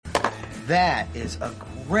That is a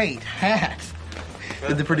great hat.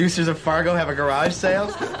 Did the producers of Fargo have a garage sale?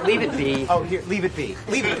 Leave it be. Oh, here, leave it be.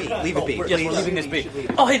 Leave it be. Leave it be. Yes, we're leaving this be.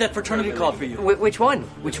 Oh, hey, that fraternity called for you. Which one?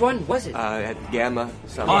 Which one was it? Gamma.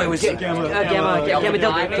 Oh, it was Gamma Delta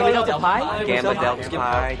Pi? Gamma Delta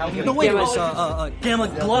Pi. No, wait, it was Gamma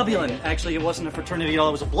Globulin. Actually, it wasn't a fraternity at all.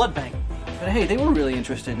 It was a blood bank. But hey, they were really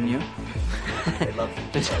interested in you. They loved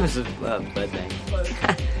it. It was a blood bank.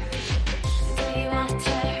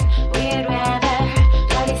 We'd rather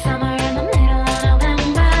party somewhere in the middle of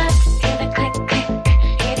November. Hear the click, click,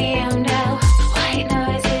 hear the uno. White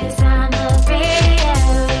noises on the radio.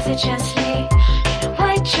 Is it just me in a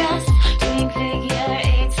white dress doing figure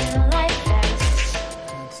eights in life vests?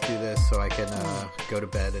 Let's do this so I can go to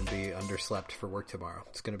bed and be underslept for work tomorrow.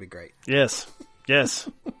 It's going to be great. Yes.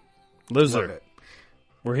 Love Loser. it.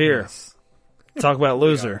 We're here. Yes. Talk about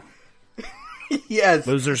Loser. Yes.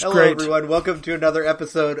 Loser's Hello, great. everyone. Welcome to another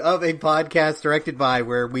episode of a podcast directed by,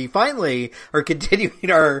 where we finally are continuing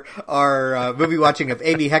our movie watching of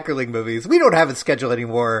Amy Heckerling movies. We don't have a schedule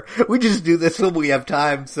anymore. We just do this when we have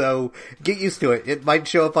time, so get used to it. It might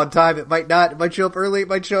show up on time. It might not. It might show up early. It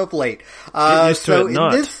might show up late. Get used to it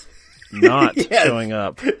not Yes. showing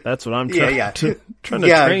up. That's what I'm trying to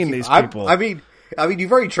train these I people. I mean,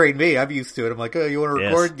 you've already trained me. I'm used to it. I'm like, oh, you want to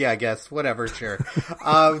record? Yes. Yeah, I guess. Whatever, sure.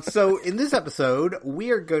 So in this episode,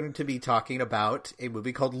 we are going to be talking about a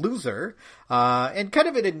movie called Loser. And kind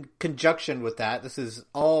of in conjunction with that, this is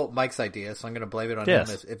all Mike's idea, so I'm going to blame it on him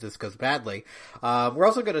if this goes badly. We're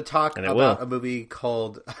also going to talk about a movie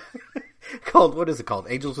called... what is it called?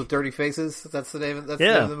 Angels with Dirty Faces? That's the name, the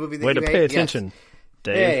name of the movie that way you to made? pay attention. Yes.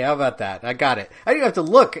 Dave. Hey, how about that? I got it. I didn't have to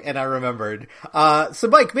look, and I remembered. So,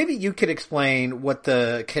 Mike, maybe you could explain what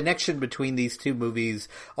the connection between these two movies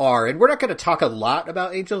are. And we're not going to talk a lot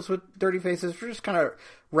about Angels with Dirty Faces. We're just kind of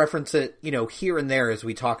reference it, here and there as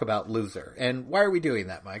we talk about Loser. And why are we doing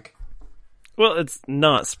that, Mike? Well, it's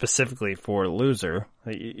not specifically for Loser.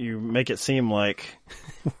 You make it seem like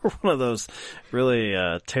we're one of those really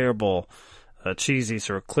terrible... cheesy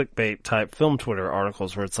sort of clickbait type film Twitter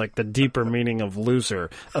articles where it's like the deeper meaning of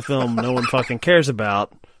Loser, a film no one fucking cares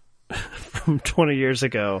about from 20 years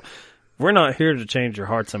ago. We're not here to change your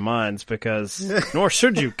hearts and minds because, nor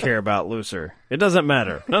should you care about Loser. It doesn't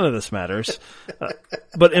matter. None of this matters.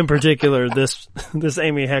 But in particular, this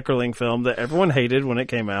Amy Heckerling film that everyone hated when it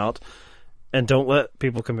came out, and don't let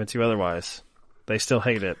people convince you otherwise. They still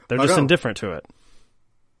hate it. They're just indifferent to it.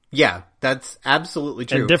 Yeah, that's absolutely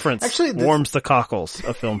true. Indifference actually, warms the cockles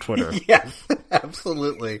of film Twitter. Yes,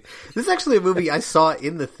 absolutely. This is actually a movie I saw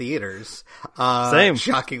in the theaters. Same.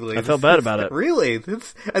 Shockingly. I felt bad about it. Really?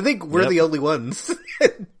 I think we're the only ones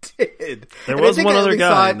that did. There was one other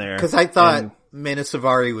guy in there. Because I thought Mena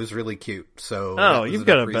Savari was really cute. So oh, you've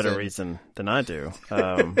got a better reason than I do.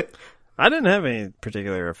 I didn't have any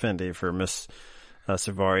particular affinity for Miss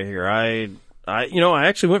Savari here. I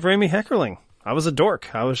actually went for Amy Heckerling. I was a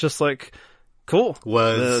dork. I was just like, cool.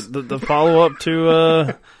 The follow up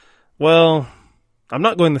to, well, I'm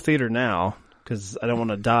not going to the theater now because I don't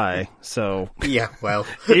want to die. So yeah, well,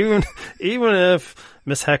 even if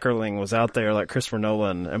Miss Heckerling was out there like Christopher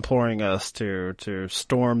Nolan imploring us to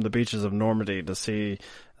storm the beaches of Normandy to see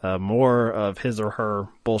more of his or her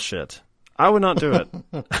bullshit, I would not do it.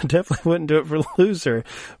 I definitely wouldn't do it for Loser.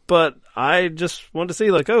 But I just wanted to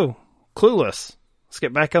see like, oh, Clueless. Let's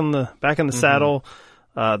get back in the saddle.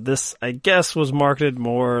 This, I guess, was marketed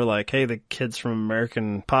more like, hey, the kids from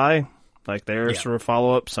American Pie, like their sort of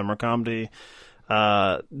follow-up summer comedy.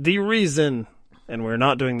 The reason, and we're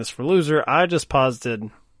not doing this for Loser, I just posited,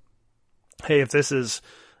 hey, if this is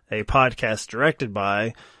a podcast directed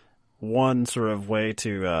by, one sort of way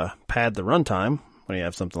to pad the runtime when you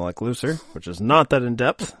have something like Loser, which is not that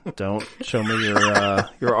in-depth. Don't show me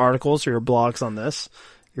your articles or your blogs on this.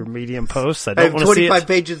 Your Medium posts. I don't want to see it. 25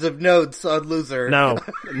 pages of notes on Loser. No.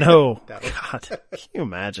 God, can you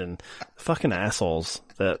imagine fucking assholes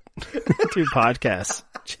that do podcasts?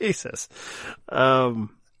 Jesus.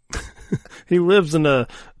 He lives in a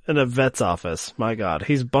vet's office. My God,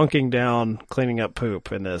 he's bunking down, cleaning up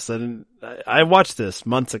poop in this. And I watched this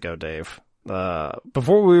months ago, Dave.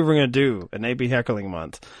 Before we were going to do an A.B. Heckling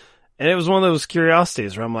month, and it was one of those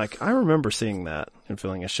curiosities where I'm like, I remember seeing that and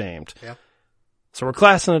feeling ashamed. Yeah. So we're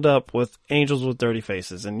classing it up with Angels with Dirty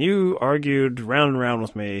Faces, and you argued round and round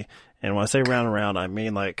with me, and when I say round and round, I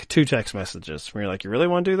mean like 2 text messages, where you're like, you really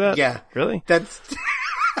want to do that? Yeah. Really? That's...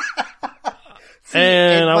 See,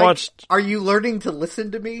 and I Mike, watched... Are you learning to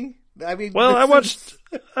listen to me? I mean... Well, I watched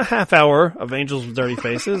a half hour of Angels with Dirty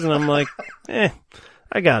Faces, and I'm like,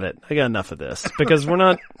 I got it. I got enough of this, because we're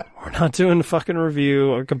not doing a fucking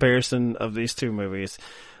review or comparison of these two movies.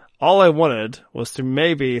 All I wanted was to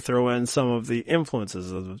maybe throw in some of the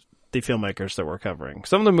influences of the filmmakers that we're covering,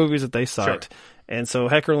 some of the movies that they cite. Sure. And so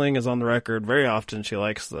Heckerling is on the record very often. She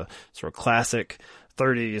likes the sort of classic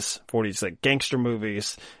 30s, 40s, like gangster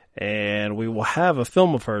movies. And we will have a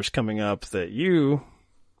film of hers coming up that you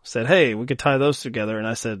said, hey, we could tie those together. And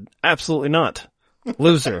I said, absolutely not.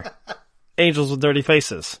 Loser. Angels with Dirty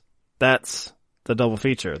Faces. That's the double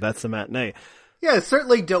feature. That's the matinee. Yeah,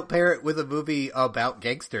 certainly don't pair it with a movie about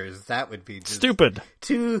gangsters. That would be just stupid.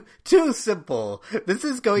 Too simple. This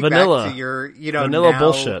is going vanilla. back to your, vanilla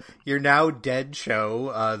bullshit. Your now dead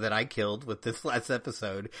show that I killed with this last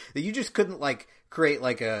episode. That you just couldn't create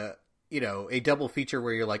a double feature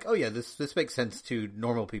where you're like, oh yeah, this makes sense to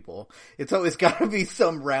normal people. It's always got to be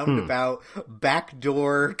some roundabout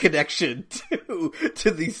backdoor connection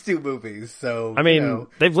to these two movies. So I mean,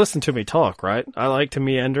 they've listened to me talk, right? I like to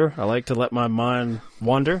meander. I like to let my mind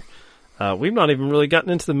wander. We've not even really gotten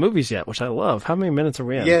into the movies yet, which I love. How many minutes are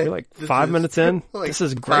we in? Yeah, we're 5 minutes in. This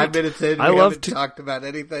is great. 5 minutes in. I love to talk about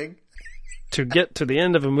anything. To get to the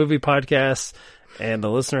end of a movie podcast. And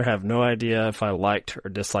the listener have no idea if I liked or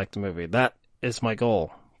disliked the movie. That is my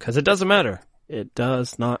goal. Because it doesn't matter. It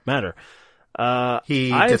does not matter. I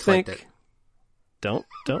disliked it. Don't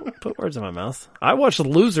put words in my mouth. I watched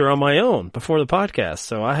Loser on my own before the podcast,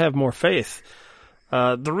 so I have more faith.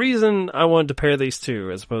 The reason I wanted to pair these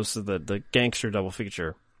two as opposed to the gangster double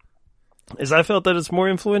feature is I felt that it's more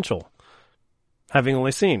influential. Having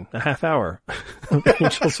only seen a half hour of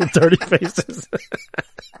Angels with Dirty Faces.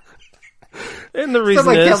 And the reason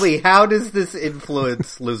Somebody tell me, how does this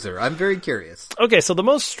influence Loser? I'm very curious. Okay, so the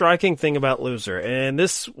most striking thing about Loser, and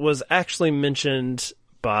this was actually mentioned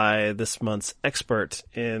by this month's expert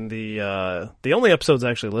in the only episodes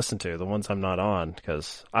I actually listened to, the ones I'm not on,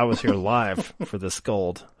 because I was here live for this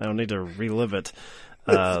gold. I don't need to relive it.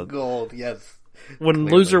 Gold, yes. When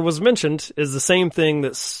Clearly. Loser was mentioned, is the same thing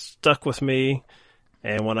that stuck with me.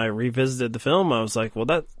 And when I revisited the film, I was like,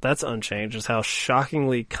 well, that's unchanged, is how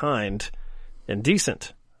shockingly kind and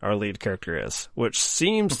decent our lead character is, which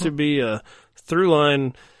seems to be a through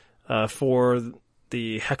line for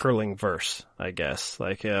the Heckerling verse, I guess.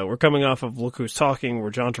 We're coming off of Look Who's Talking, where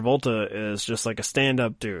John Travolta is just like a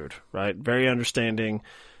stand-up dude, right? Very understanding,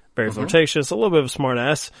 very flirtatious, a little bit of a smart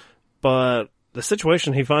ass, but the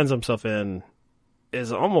situation he finds himself in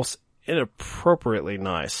is almost inappropriately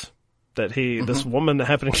nice. That this woman that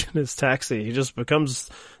happened in his taxi, he just becomes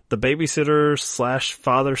the babysitter /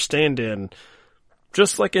 father stand-in,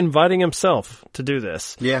 just like inviting himself to do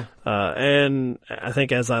this. Yeah. And I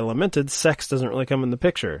think, as I lamented, sex doesn't really come in the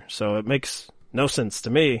picture, so it makes no sense to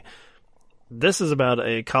me. This is about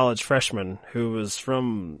a college freshman who was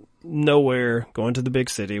from nowhere going to the big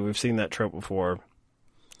city. We've seen that trope before.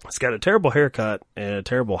 He's got a terrible haircut and a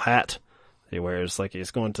terrible hat he wears, like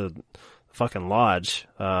he's going to fucking lodge.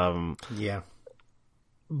 Yeah.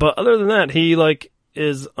 But other than that, he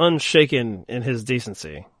is unshaken in his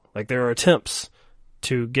decency. There are attempts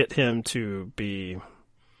to get him to be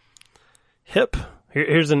hip.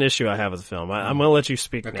 Here's an issue I have with the film. I'm going to let you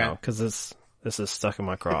speak now, because this is stuck in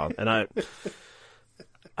my craw. And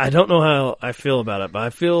I don't know how I feel about it, but I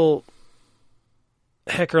feel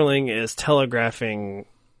Heckerling is telegraphing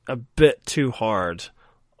a bit too hard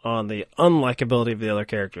on the unlikability of the other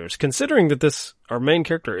characters. Considering that our main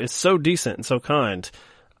character is so decent and so kind,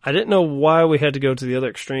 I didn't know why we had to go to the other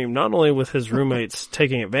extreme, not only with his roommates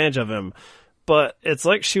taking advantage of him, but it's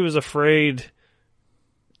like she was afraid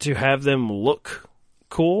to have them look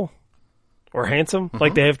cool or handsome.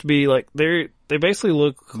 They have to be they basically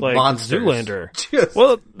look like monsters. Zoolander.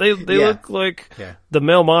 Well, they look like the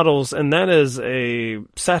male models, and that is a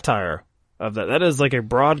satire of that. That is like a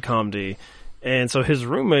broad comedy. And so his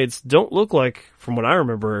roommates don't look like, from what I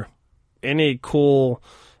remember, any cool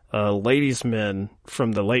ladies' men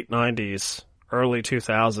from the late 90s, early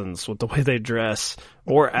 2000s with the way they dress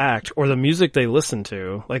or act or the music they listen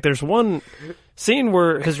to. There's one scene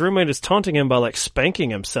where his roommate is taunting him by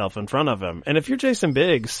spanking himself in front of him. And if you're Jason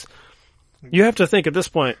Biggs, you have to think at this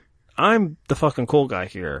point, I'm the fucking cool guy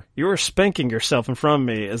here. You're spanking yourself in front of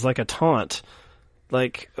me as a taunt.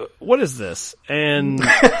 What is this? And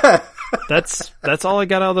that's all I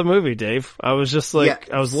got out of the movie, Dave. I was just I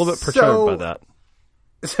was a little bit perturbed by that.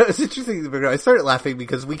 So it's interesting. I started laughing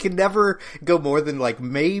because we can never go more than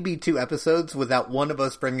maybe 2 episodes without one of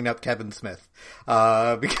us bringing up Kevin Smith.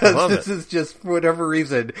 Because this is just for whatever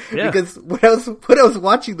reason. Yeah. Because when I was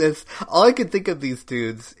watching this, all I could think of these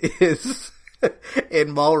dudes is in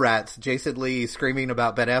Mallrats, Jason Lee screaming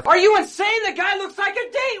about Ben Affleck. Are you insane? The guy looks like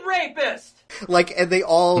a date rapist! Like, and they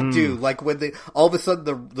all do. Like, when all of a sudden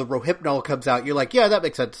the Rohypnol comes out, you're like, yeah, that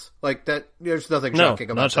makes sense. Like, that, there's nothing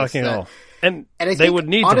shocking about not shocking this. at all. And I they think, would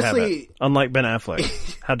need honestly, to have it, unlike Ben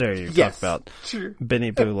Affleck. How dare you yes, talk about true.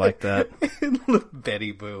 Benny Boo like that?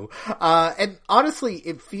 Betty Boo. And honestly,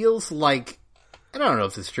 it feels like, and I don't know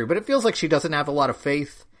if this is true, but it feels like she doesn't have a lot of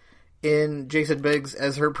faith in Jason Biggs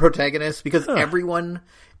as her protagonist, because everyone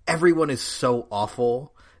is so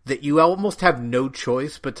awful that you almost have no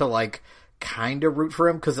choice but to, like, kind of root for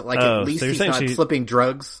him, because, like, at least he's not slipping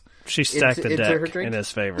drugs. She stacked the deck in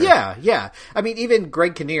his favor. Yeah. I mean, even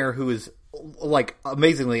Greg Kinnear, who is, like,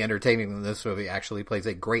 amazingly entertaining in this movie, actually plays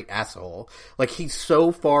a great asshole. Like, he's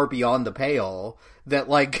so far beyond the pale that,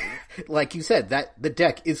 like you said, that the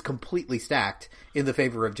deck is completely stacked in the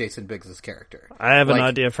favor of Jason Biggs' character. I have an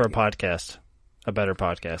idea for a podcast, a better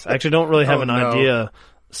podcast. I actually don't really have idea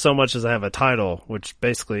so much as I have a title, which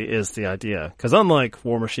basically is the idea. Because unlike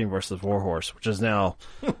War Machine versus Warhorse, which is now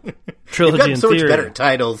trilogy in so theory, much better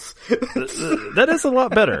titles. That is a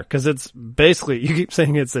lot better, because it's basically, you keep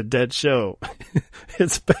saying it's a dead show.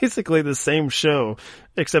 It's basically the same show,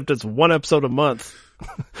 except it's one episode a month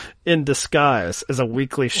in disguise as a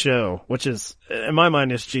weekly show, which is, in my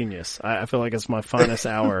mind, is genius. I feel like it's my finest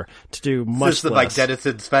hour to do much This is the less. Mike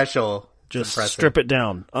Dennison special. Just strip it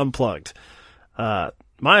down, unplugged.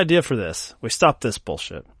 My idea for this, we stop this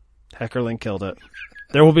bullshit. Heckerling killed it.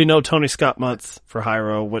 There will be no Tony Scott month for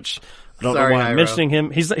Hyro, which I don't know why I'm mentioning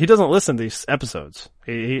him. He doesn't listen to these episodes.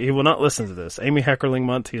 He will not listen to this. Amy Heckerling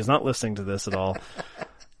month, he is not listening to this at all.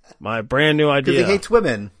 My brand new idea. Because he hates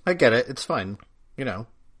women. I get it. It's fine. You know.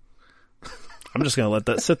 I'm just going to let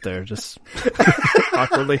that sit there. Just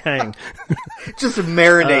awkwardly hang. Just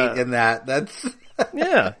marinate in that. That's...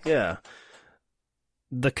 Yeah.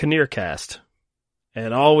 The Kinnear cast.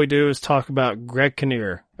 And all we do is talk about Greg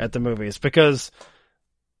Kinnear at the movies, because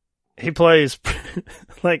he plays,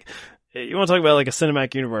 like, you want to talk about like a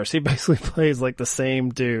cinematic universe, he basically plays like the same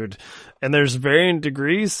dude. And there's varying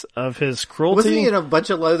degrees of his cruelty. Wasn't he in a bunch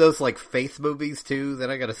of those like faith movies too that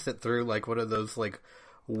I gotta sit through, like one of those like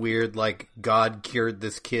weird like God cured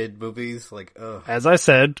this kid movies? Like, ugh. As I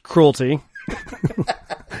said, cruelty.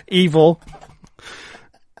 Evil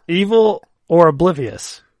or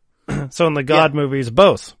oblivious. So in the God movies,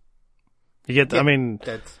 both. You get, I mean...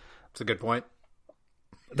 That's a good point.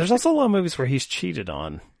 There's also a lot of movies where he's cheated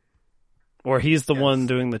on. Or he's the one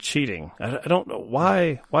doing the cheating. I don't know.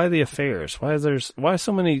 Why the affairs? Why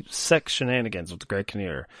so many sex shenanigans with Greg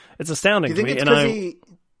Kinnear? It's astounding to me.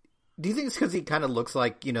 Do you think it's because he kind of looks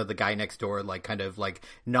like, you know, the guy next door, like kind of like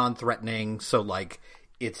non-threatening, so like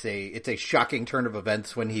it's a shocking turn of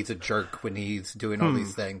events when he's a jerk, when he's doing all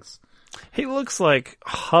these things? He looks like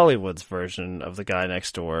Hollywood's version of the guy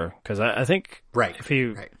next door, because I think if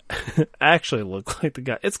he actually looked like the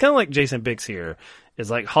guy, it's kind of like Jason Biggs here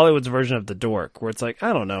is like Hollywood's version of the dork, where it's like,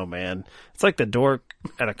 I don't know, man, it's like the dork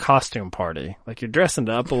at a costume party, like you're dressing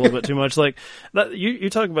up a little bit too much. Like that, you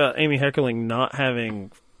talk about Amy Heckerling not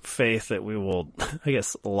having faith that we will, I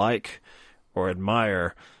guess, like or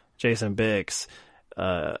admire Jason Biggs.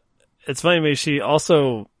 It's funny to me, she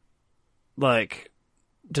also, like,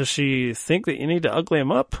 does she think that you need to ugly him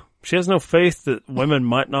up? She has no faith that women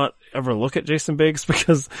might not ever look at Jason Biggs,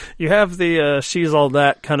 because you have the she's all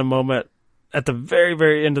that kind of moment at the very,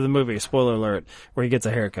 very end of the movie, spoiler alert, where he gets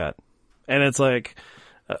a haircut. And it's like,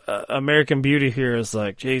 American Beauty here is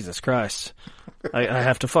like, Jesus Christ, I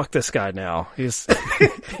have to fuck this guy now. He's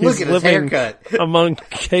Look at his haircut. among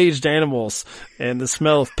caged animals and the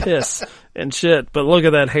smell of piss and shit. But look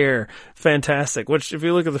at that hair. Fantastic. Which, if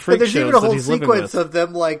you look at the freak shows even a that whole he's living sequence with, of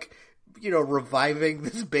them, like, you know, reviving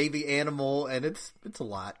this baby animal, and it's a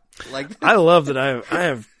lot. Like, I love that I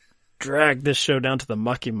have dragged this show down to the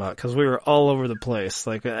mucky muck, because we were all over the place.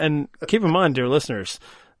 Like, and keep in mind, dear listeners,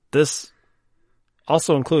 this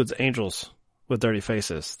also includes angels with dirty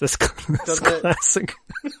faces. This classic.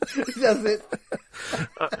 Does it?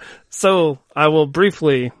 So I will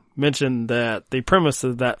briefly mention that the premise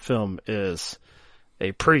of that film is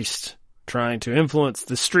a priest trying to influence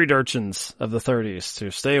the street urchins of the 30s to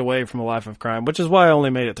stay away from a life of crime, which is why I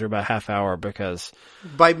only made it through about half hour, because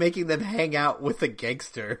By making them hang out with a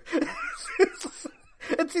gangster.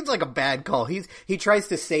 It seems like a bad call. He tries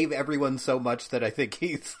to save everyone so much that I think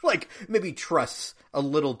he's like maybe trusts a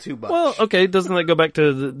little too much. Well, okay, doesn't that go back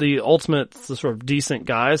to the ultimate sort of decent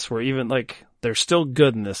guys, where even like they're still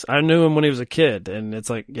good in this? I knew him when he was a kid, and it's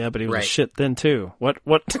like, yeah, but he was a shit then too. What?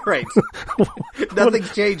 Right.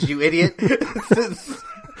 Nothing's changed, you idiot.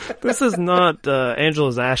 This is not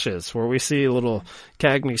Angela's Ashes, where we see little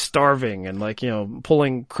Cagney starving and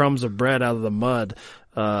pulling crumbs of bread out of the mud.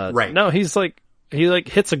 Right. No, he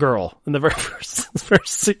hits a girl in the very first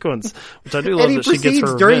sequence, which I do love. And he that she gets her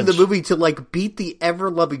proceeds during revenge. the movie to beat the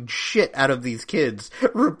ever-loving shit out of these kids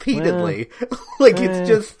repeatedly. It's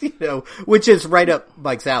just, which is right up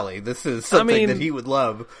Mike's alley. This is something that he would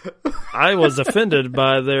love. I was offended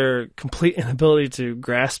by their complete inability to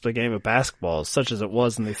grasp the game of basketball, such as it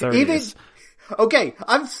was in the 30s. Okay,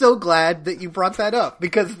 I'm so glad that you brought that up,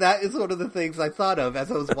 because that is one of the things I thought of as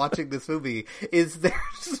I was watching this movie, is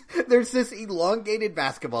there's this elongated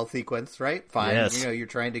basketball sequence, right? Fine. Yes. You're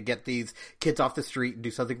trying to get these kids off the street and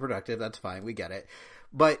do something productive. That's fine. We get it.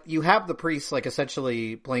 But you have the priest,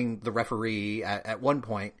 essentially playing the referee at one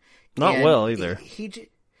point. Not well, either.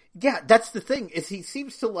 Yeah, that's the thing, is he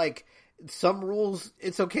seems to some rules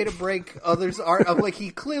it's okay to break, others aren't. I'm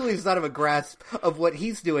he clearly does not have a grasp of what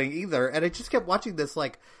he's doing either. And I just kept watching this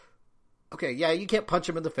okay, yeah, you can't punch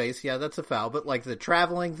him in the face. Yeah, that's a foul. But the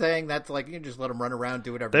traveling thing, that's you can just let him run around,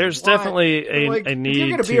 do whatever. There's definitely a need. If you're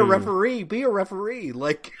going to be a referee, be a referee.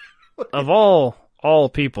 Of all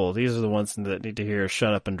people, these are the ones that need to hear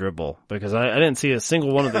 "shut up and dribble," because I didn't see a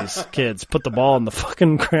single one of these kids put the ball in the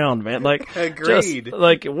fucking ground, man. Agreed.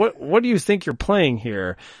 What do you think you're playing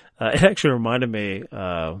here? It actually reminded me,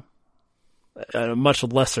 a much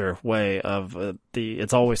lesser way of the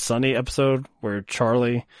 "It's Always Sunny" episode where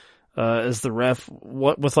Charlie is the ref,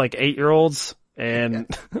 with 8-year-olds, and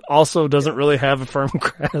also doesn't really have a firm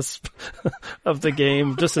grasp of the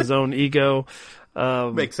game, just his own ego.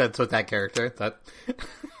 Makes sense with that character.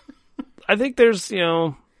 I think there's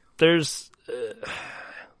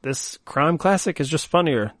this crime classic is just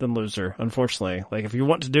funnier than Loser, unfortunately. If you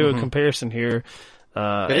want to do a comparison here.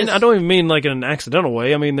 And I don't even mean in an accidental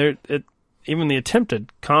way. I mean, even the attempted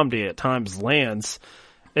comedy at times lands.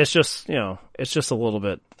 It's just, it's just a little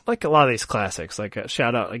bit like a lot of these classics.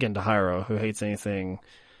 Shout out again to Hyro, who hates anything,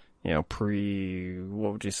 what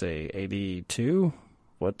would you say, 82?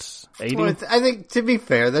 What's 80? Well, I think, to be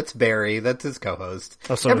fair, that's Barry. That's his co-host.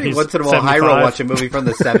 Oh, so every once in a while, 75? Hyro watch a movie from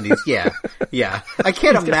the 70s. Yeah. I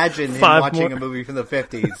can't imagine him watching a movie from the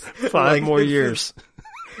 50s. 5 more years.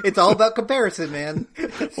 It's all about comparison, man.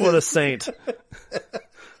 What a saint.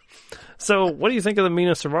 So, what do you think of the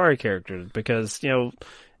Mina Suvari character? Because,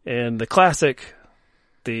 in the classic,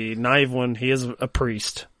 the naive one, he is a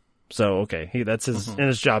priest. So, okay, that's in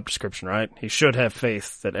his job description, right? He should have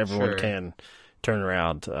faith that everyone can turn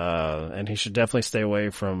around. And he should definitely stay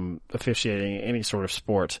away from officiating any sort of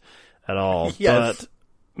sport at all. Yes. But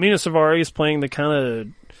Mina Suvari is playing the kind of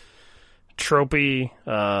tropey,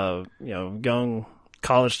 young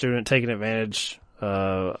college student taken advantage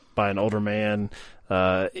by an older man,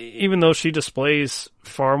 even though she displays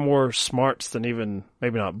far more smarts than even,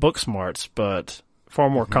 maybe not book smarts, but far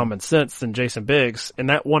more common sense than Jason Biggs. In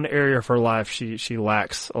that one area of her life, she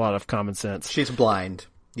lacks a lot of common sense. She's blind.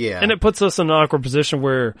 Yeah. And it puts us in an awkward position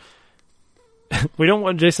where we don't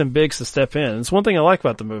want Jason Biggs to step in. It's one thing I like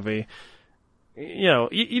about the movie.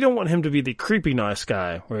 You don't want him to be the creepy nice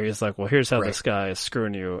guy where he's like, well, here's how this guy is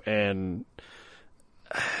screwing you.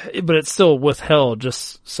 But it's still withheld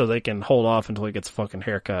just so they can hold off until he gets a fucking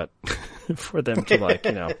haircut for them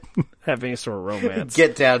to have any sort of romance.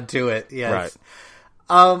 Get down to it. Yes.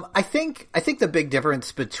 Right. I think the big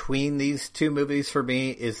difference between these two movies for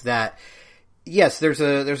me is that, yes, there's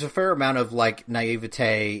a fair amount of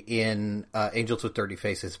naivete in Angels with Dirty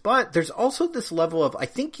Faces, but there's also this level of, I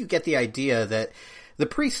think you get the idea that the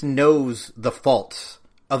priest knows the faults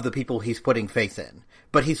of the people he's putting faith in.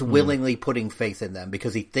 But he's willingly putting faith in them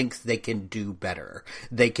because he thinks they can do better.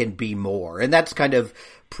 They can be more. And that's kind of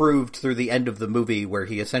proved through the end of the movie where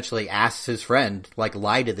he essentially asks his friend,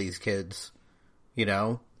 lie to these kids. This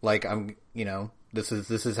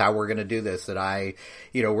is how we're going to do this. That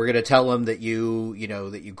we're going to tell them that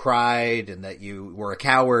that you cried and that you were a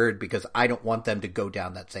coward because I don't want them to go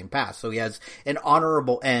down that same path. So he has an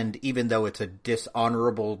honorable end, even though it's a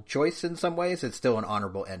dishonorable choice in some ways, it's still an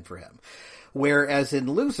honorable end for him. Whereas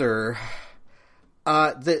in Loser,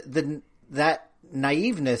 that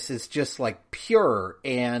naiveness is just pure,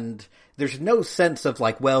 and there's no sense of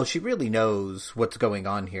she really knows what's going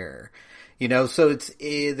on here. So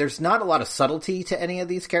there's not a lot of subtlety to any of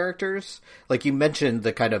these characters. Like you mentioned,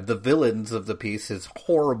 the villains of the piece, his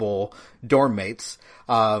horrible dorm mates,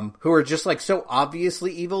 who are just so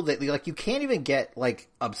obviously evil that you can't even get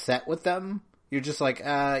upset with them. You're just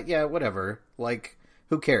yeah, whatever.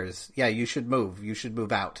 Who cares? Yeah, you should move. You should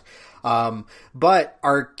move out. But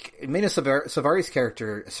our Mina Savari's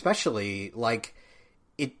character, especially,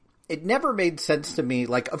 it never made sense to me.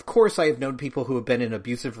 Like, of course, I have known people who have been in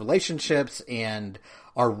abusive relationships and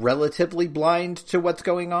are relatively blind to what's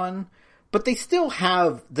going on, but they still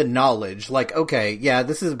have the knowledge. Like, okay, yeah,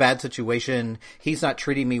 this is a bad situation. He's not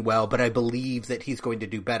treating me well, but I believe that he's going to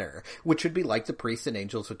do better, which would be like the priests and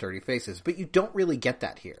angels with dirty faces. But you don't really get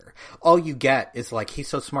that here. All you get is like, he's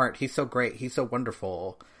so smart, he's so great, he's so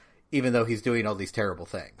wonderful, even though he's doing all these terrible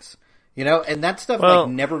things. You know, and that stuff like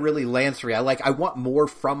never really lands for me. I want more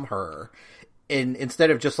from her.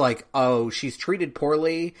 Instead of just like, oh, she's treated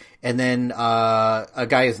poorly, and then a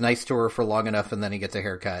guy is nice to her for long enough, and then he gets a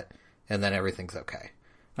haircut, and then everything's okay.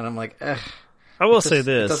 And I'm like, ugh. I will say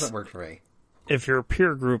this. It doesn't work for me. If your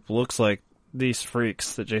peer group looks like these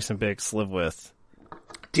freaks that Jason Biggs live with,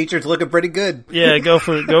 teacher's looking pretty good. Yeah, go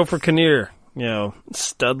for Kinnear. You know,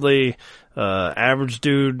 Studley, average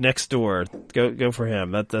dude next door. Go for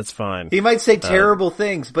him. That's fine. He might say terrible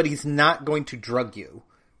things, but he's not going to drug you.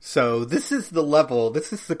 So this is the level.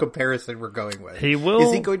 This is the comparison we're going with. He will.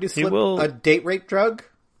 Is he going to slip a date rape drug?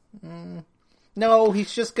 No,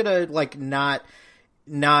 he's just gonna like not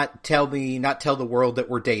tell the world that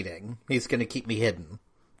we're dating. He's gonna keep me hidden.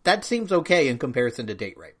 That seems okay in comparison to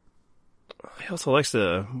date rape. He also likes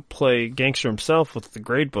to play gangster himself with the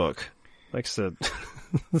grade book. Likes to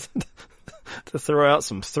to throw out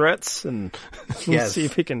some threats and see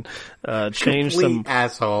if he can change some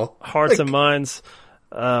asshole hearts and minds.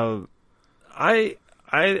 I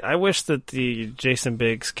wish that the Jason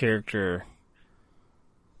Biggs character,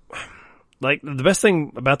 like, the best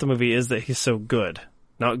thing about the movie is that he's so good.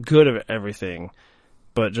 Not good at everything,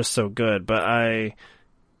 but just so good. But I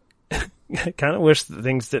kind of wish that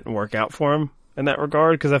things didn't work out for him in that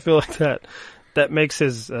regard, because I feel like that makes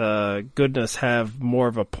his goodness have more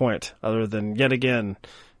of a point, other than, yet again,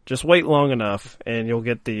 just wait long enough and you'll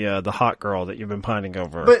get the hot girl that you've been pining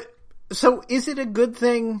over. But so is it a good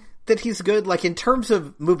thing that he's good? Like, in terms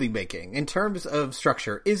of movie making, in terms of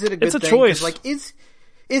structure, is it a good thing? It's a choice. Like,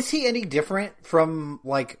 is he any different from,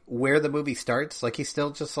 like, where the movie starts? Like, he's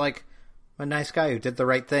still just, like, a nice guy who did the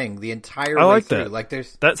right thing the entire way like through. That. Like,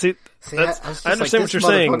 there's... I understand what you're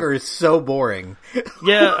saying. This motherfucker is so boring.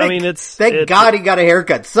 Yeah, like, I mean, Thank God he got a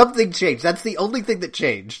haircut. Something changed. That's the only thing that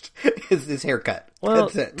changed, is his haircut. Well,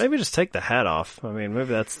 that's it. Maybe just take the hat off. I mean, maybe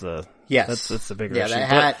that's the... Yes. That's the bigger issue.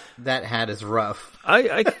 Yeah, that hat is rough.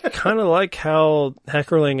 I kind of like how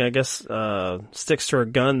Heckerling, I guess, sticks to her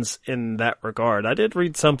guns in that regard. I did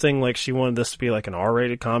read something like she wanted this to be like an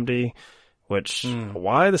R-rated comedy, which,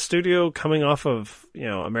 why the studio coming off of,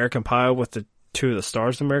 American Pie with the two of the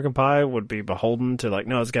stars of American Pie would be beholden to, like,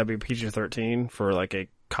 no, it's gotta be PG-13 for, like, a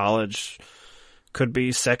college, could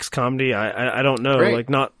be sex comedy. I don't know. Great. Like,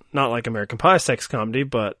 not like American Pie sex comedy,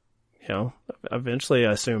 but, eventually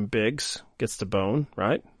I assume Biggs gets to bone,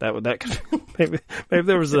 right? That could maybe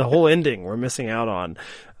there was a whole ending we're missing out on.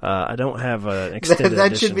 I don't have an extended that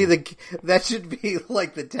edition. That should be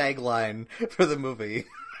like the tagline for the movie.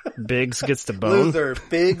 Biggs gets to bone. Loser,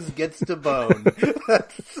 Biggs gets to bone.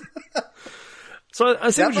 So I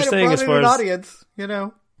see what you're saying as far as audience,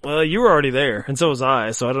 Well, you were already there, and so was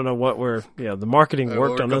I. So I don't know what the marketing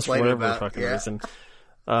worked on this for whatever fucking reason.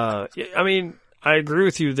 I mean, I agree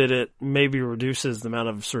with you that it maybe reduces the amount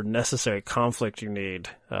of sort of necessary conflict you need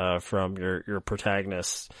from your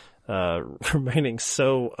protagonist remaining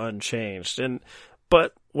so unchanged.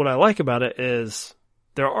 But what I like about it is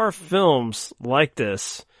there are films like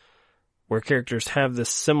this where characters have this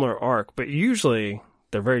similar arc, but usually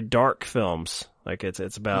they're very dark films. Like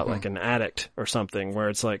it's about like an addict or something, where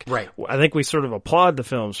it's like, right. I think we sort of applaud the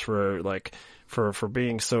films for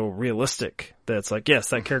being so realistic that it's like, yes,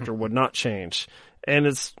 that character would not change. And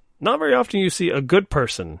it's not very often you see a good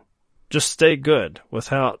person just stay good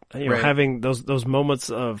without having those moments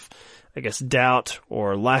of, I guess, doubt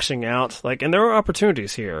or lashing out. Like, and there are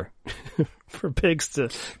opportunities here for Biggs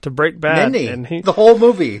to break bad. And the whole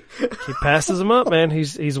movie. He passes him up, man.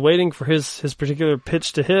 He's waiting for his particular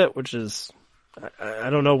pitch to hit, which is, I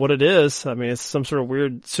don't know what it is. I mean, it's some sort of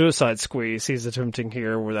weird suicide squeeze he's attempting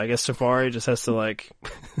here, where I guess Safari just has to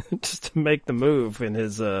just to make the move in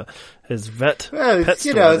his pet store he's that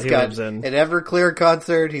he got lives in. An Everclear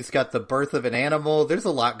concert. He's got the birth of an animal. There's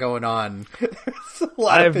a lot going on.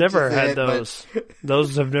 I've never had those.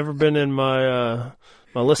 Those have never been in my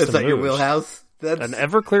list of moves. Is that your wheelhouse? An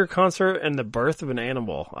Everclear concert and the birth of an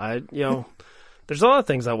animal. There's a lot of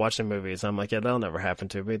things I watch in movies. I'm like, yeah, that'll never happen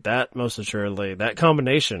to me. That, most assuredly, that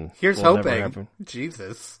combination. Here's will hoping. Never happen.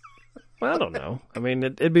 Jesus. Well, I don't know. I mean,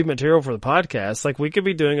 it'd be material for the podcast. Like, we could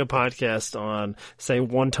be doing a podcast on, say,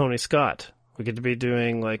 one Tony Scott. We could be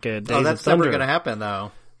doing like a Days of that's Thunder. never going to happen,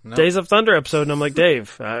 though. Days of Thunder episode, and I'm like,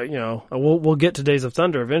 Dave, we'll get to Days of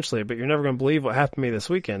Thunder eventually, but you're never going to believe what happened to me this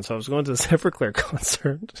weekend. So I was going to this Everclear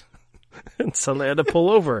concert, and suddenly I had to pull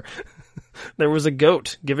over. There was a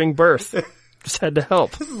goat giving birth. Just had to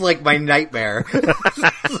help. This is like my nightmare. This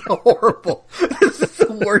is horrible. This is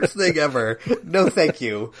the worst thing ever. No, thank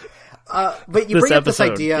you. But you bring up this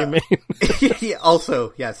idea. Yeah,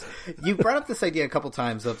 also, yes. You brought up this idea a couple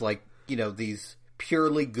times of like, these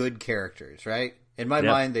purely good characters, right? In my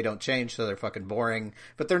mind, they don't change, so they're fucking boring.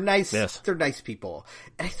 But they're nice. Yes. They're nice people.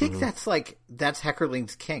 And I think that's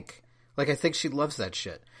Heckerling's kink. Like, I think she loves that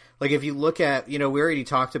shit. Like, if you look at, we already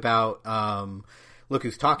talked about Look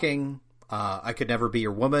Who's Talking, I Could Never Be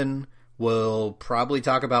Your Woman. We'll probably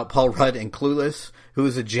talk about Paul Rudd in Clueless, who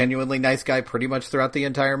is a genuinely nice guy pretty much throughout the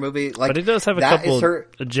entire movie. Like, but he does have a couple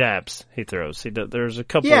of jabs he throws. There's a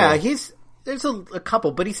couple. Yeah, there's a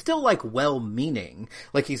couple, but he's still like well-meaning.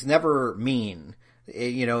 Like, he's never mean,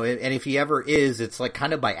 and if he ever is, it's like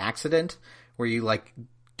kind of by accident, where you like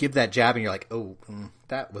give that jab and you're like, oh,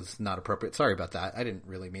 that was not appropriate. Sorry about that. I didn't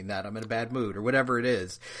really mean that. I'm in a bad mood or whatever it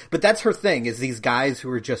is. But that's her thing, is these guys who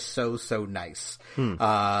are just so nice.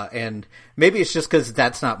 And maybe it's just because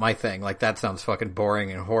that's not my thing. Like, that sounds fucking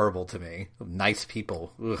boring and horrible to me. Nice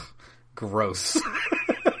people. Ugh, gross.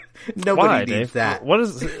 Nobody needs that. What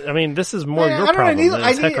is? I mean, this is more your problem than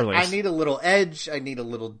Heckerling's. I need a little edge. I need a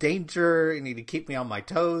little danger. You need to keep me on my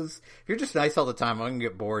toes. If you're just nice all the time, I'm gonna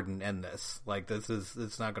get bored and end this. Like,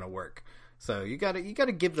 it's not gonna work. So you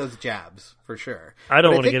gotta give those jabs for sure. I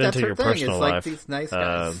don't want to get into your personal life. Like these nice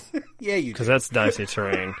guys. Yeah, you do. Because that's dicey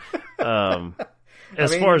terrain.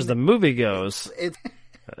 As far as the movie goes,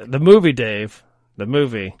 the movie, Dave, the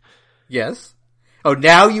movie. Yes. Oh,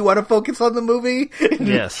 now you want to focus on the movie?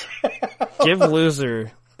 Yes. Give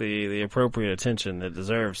Loser the appropriate attention it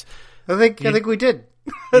deserves. I think we did.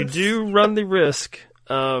 You do run the risk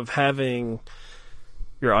of having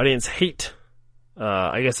your audience hate,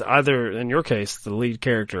 I guess either, in your case, the lead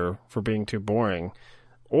character for being too boring,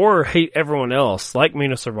 or hate everyone else, like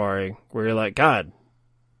Mina Sarvari, where you're like, God,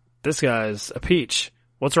 this guy's a peach.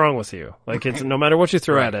 What's wrong with you? Like, it's no matter what you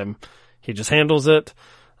throw at him, he just handles it.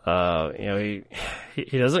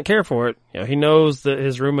 He doesn't care for it. He knows that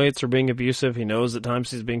his roommates are being abusive. He knows at times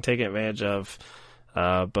he's being taken advantage of.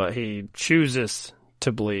 But he chooses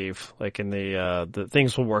to believe, like, in that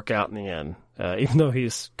things will work out in the end, even though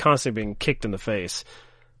he's constantly being kicked in the face.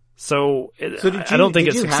 So I don't think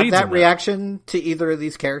it succeeds. Did you have that reaction to either of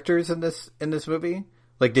these characters in this movie?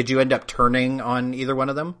 Like, did you end up turning on either one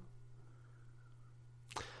of them?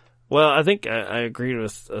 Well, I think I agreed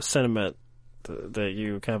with a sentiment that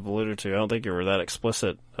you kind of alluded to. I don't think you were that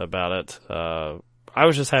explicit about it. I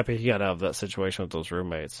was just happy he got out of that situation with those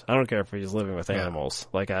roommates. I don't care if he's living with animals.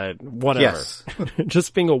 Like, whatever. Yes.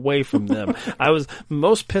 Just being away from them. I was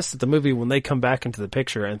most pissed at the movie when they come back into the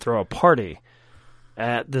picture and throw a party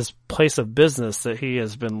at this place of business that he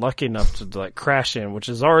has been lucky enough to like crash in, which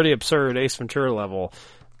is already absurd Ace Ventura level.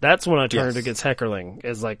 That's when I turned against Heckerling.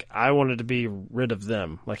 Is like, I wanted to be rid of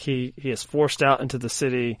them. Like, he is forced out into the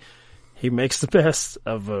city. He makes the best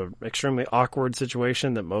of an extremely awkward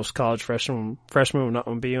situation that most college freshmen would not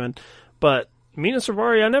want to be in. But Mina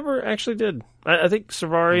Sarvari, I never actually did. I think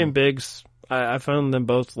Sarvari and Biggs, I found them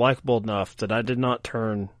both likable enough that I did not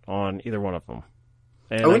turn on either one of them.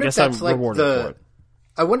 And I guess I'm rewarded for it.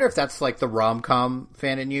 I wonder if that's like the rom-com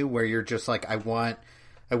fan in you, where you're just like, I want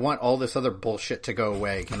all this other bullshit to go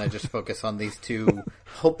away. Can I just focus on these two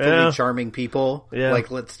hopefully charming people? Yeah.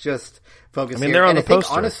 Like, let's just focus. I mean, they're on the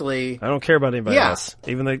poster. Honestly, I don't care about anybody else.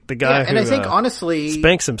 Even the guy who I think, honestly,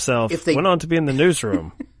 spanks himself went on to be in the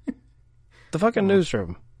newsroom. The fucking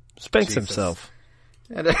newsroom. Spanks himself.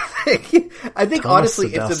 And I think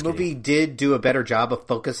honestly, if the movie did do a better job of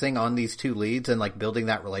focusing on these two leads and like building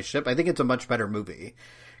that relationship, I think it's a much better movie.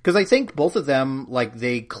 Because I think both of them, like,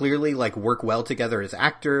 they clearly, like, work well together as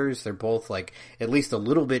actors. They're both, like, at least a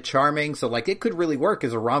little bit charming. So, like, it could really work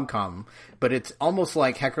as a rom-com. But it's almost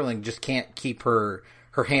like Heckerling just can't keep her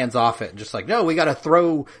hands off it. Just like, no, we gotta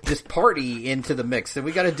throw this party into the mix. And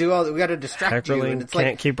we gotta distract you. And it's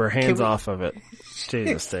can't keep her hands off of it.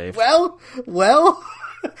 Jesus, Dave. Well,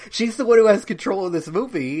 she's the one who has control of this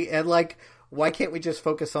movie. And, like, why can't we just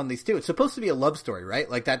focus on these two? It's supposed to be a love story, right?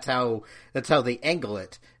 Like, that's how they angle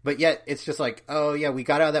it. But yet, it's just like, oh yeah, we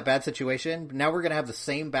got out of that bad situation. Now we're gonna have the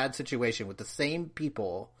same bad situation with the same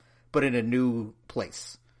people, but in a new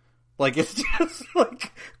place. Like, it's just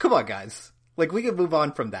like, come on, guys. Like, we can move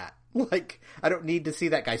on from that. Like, I don't need to see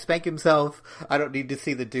that guy spank himself. I don't need to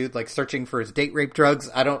see the dude, like, searching for his date rape drugs.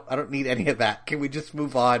 I don't need any of that. Can we just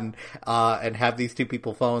move on, and have these two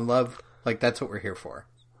people fall in love? Like, that's what we're here for.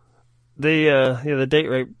 the date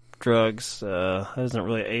rape drugs hasn't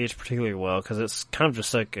really aged particularly well because it's kind of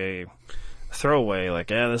just like a throwaway.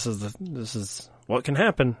 Like, yeah, this is what can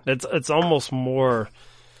happen. It's almost more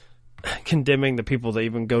condemning the people that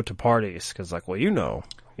even go to parties because, like, well, you know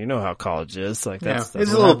how college is. Like, that's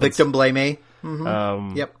it's a little victim blamey.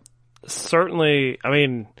 Mm-hmm. Yep. Certainly, I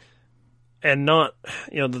mean, and not,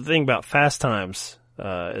 the thing about Fast Times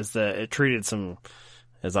is that it treated some,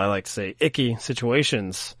 as I like to say, icky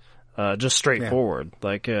situations just straightforward.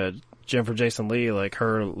 Like Jennifer Jason Leigh, like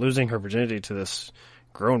her losing her virginity to this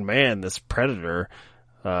grown man, this predator,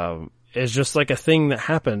 is just like a thing that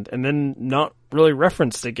happened and then not really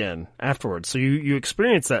referenced again afterwards. So you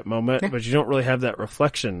experience that moment, but you don't really have that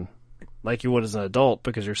reflection like you would as an adult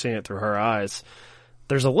because you're seeing it through her eyes.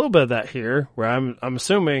 There's a little bit of that here where I'm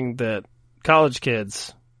assuming that college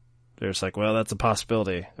kids, they're just like, well, that's a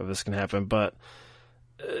possibility of this can happen, but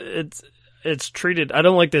it's treated, I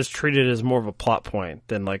don't like this treated as more of a plot point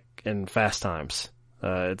than like in Fast Times.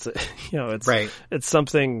 It's it's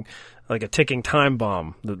something like a ticking time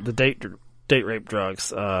bomb, the date rape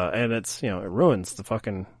drugs, and it's, it ruins the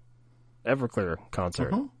fucking Everclear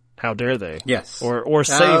concert. Mm-hmm. How dare they? Yes. Or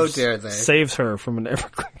how dare they? Saves her from an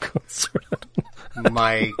Everclear concert.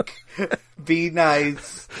 Mike, be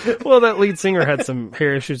nice. Well, that lead singer had some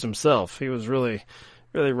hair issues himself. He was really,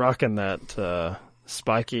 really rocking that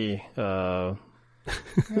spiky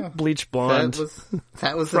bleach blonde.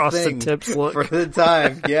 That was frosted the thing tips look for the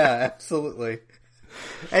time. Yeah, absolutely.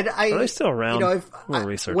 And are they still around? We'll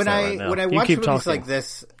research when that I right now. when I You watch keep movies talking. like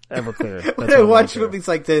this, Everclear. when I watch movies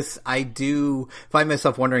like this, I do find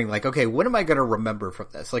myself wondering, like, okay, what am I going to remember from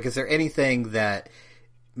this? Like, is there anything that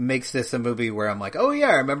makes this a movie where I'm like, oh yeah,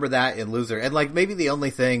 I remember that in Loser, and like maybe the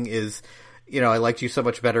only thing is, I liked you so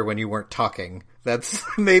much better when you weren't talking. That's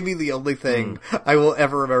maybe the only thing I will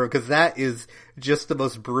ever remember, because that is just the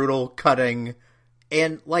most brutal, cutting,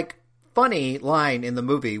 and like funny line in the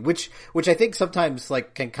movie, which I think sometimes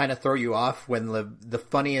like can kind of throw you off when the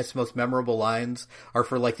funniest, most memorable lines are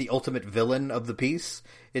for like the ultimate villain of the piece.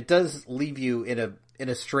 It does leave you in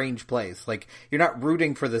a strange place. Like, you're not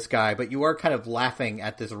rooting for this guy, but you are kind of laughing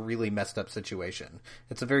at this really messed up situation.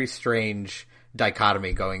 It's a very strange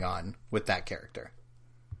dichotomy going on with that character.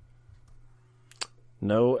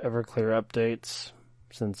 No Everclear updates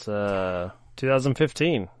since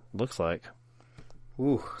 2015, looks like.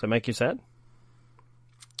 Ooh. Does that make you sad?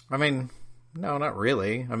 I mean, no, not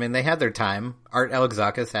really. I mean, they had their time. Art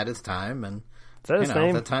Alexakis had his time, and is that his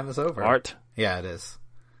name? That time is over. Art? Yeah, it is.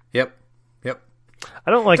 Yep.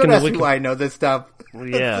 I don't like Don't when ask me why I know this stuff.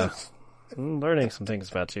 Yeah. I'm learning some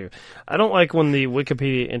things about you. I don't like when the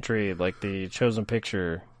Wikipedia entry, like the chosen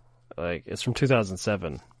picture, like it's from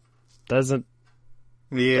 2007.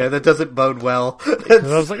 Yeah, that doesn't bode well. I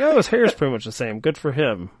was like, oh, his hair is pretty much the same. Good for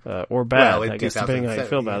him. Or bad, I guess, depending on how you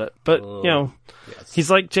feel about it. But, yes.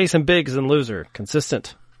 He's like Jason Biggs in Loser.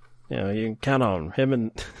 Consistent. You can count on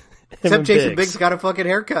him Except Jason Biggs got a fucking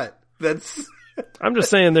haircut. That's... I'm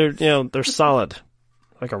just saying they're solid.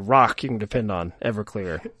 Like a rock you can depend on.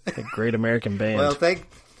 Everclear. A great American band. Well, thank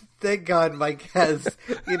God Mike has,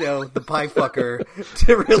 the pie fucker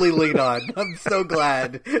to really lean on. I'm so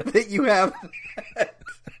glad that you have that.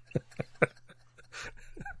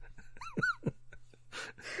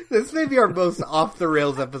 This may be our most off the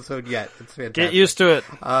rails episode yet. It's fantastic. Get used to it.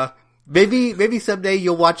 Maybe someday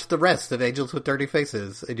you'll watch the rest of Angels with Dirty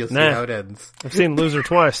Faces and you'll see how it ends. I've seen Loser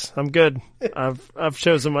twice. I'm good. I've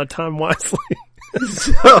chosen my time wisely.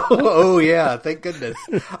 Oh yeah, thank goodness.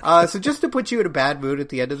 So just to put you in a bad mood at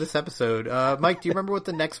the end of this episode, Mike, do you remember what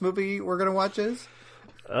the next movie we're gonna watch is?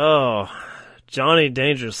 Oh, Johnny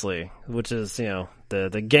Dangerously, which is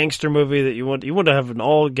the gangster movie that you want to have an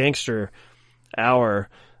all gangster hour.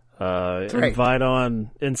 Right. Invite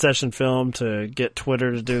on In Session Film to get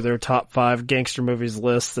Twitter to do their top 5 gangster movies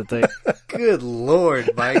list that they... Good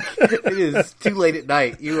Lord, Mike. It is too late at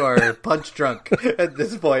night. You are punch drunk at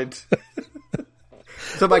this point.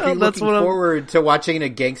 So, Mike, are you looking forward to watching a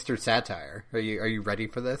gangster satire? Are you ready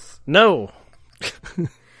for this? No.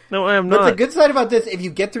 No, I am not. But the good side about this, if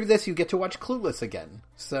you get through this, you get to watch Clueless again.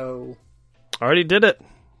 So... Already did it.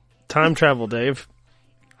 Time travel, Dave.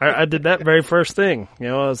 I did that very first thing.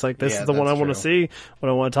 I was like, this is the one I want to see, what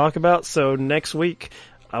I want to talk about. So next week,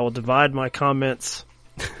 I will divide my comments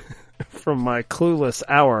from my Clueless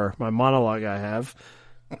hour, my monologue I have.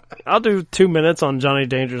 I'll do 2 minutes on Johnny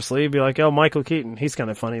Dangerously, be like, oh, Michael Keaton, he's kind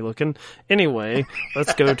of funny looking. Anyway,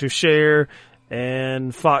 let's go to Cher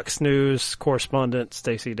and Fox News correspondent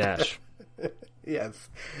Stacey Dash. Yes,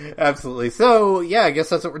 absolutely. So, yeah, I guess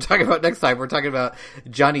that's what we're talking about next time. We're talking about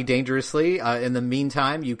Johnny Dangerously. In the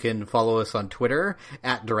meantime, you can follow us on Twitter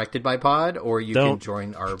at DirectedByPod, or you can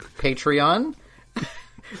join our Patreon,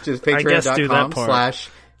 just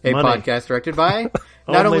patreon.com/a podcast directed by.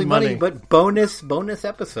 Not only money, but bonus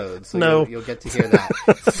episodes. So you'll get to hear that.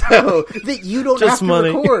 So that you don't have to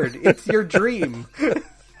record. It's your dream.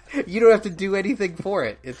 You don't have to do anything for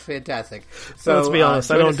it. It's fantastic. So let's be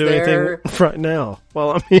honest, I don't do anything right now while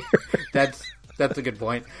I'm here. That's a good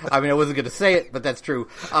point. I mean, I wasn't going to say it, but that's true.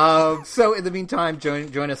 So in the meantime,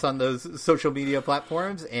 join us on those social media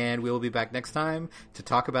platforms, and we will be back next time to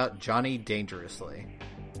talk about Johnny Dangerously.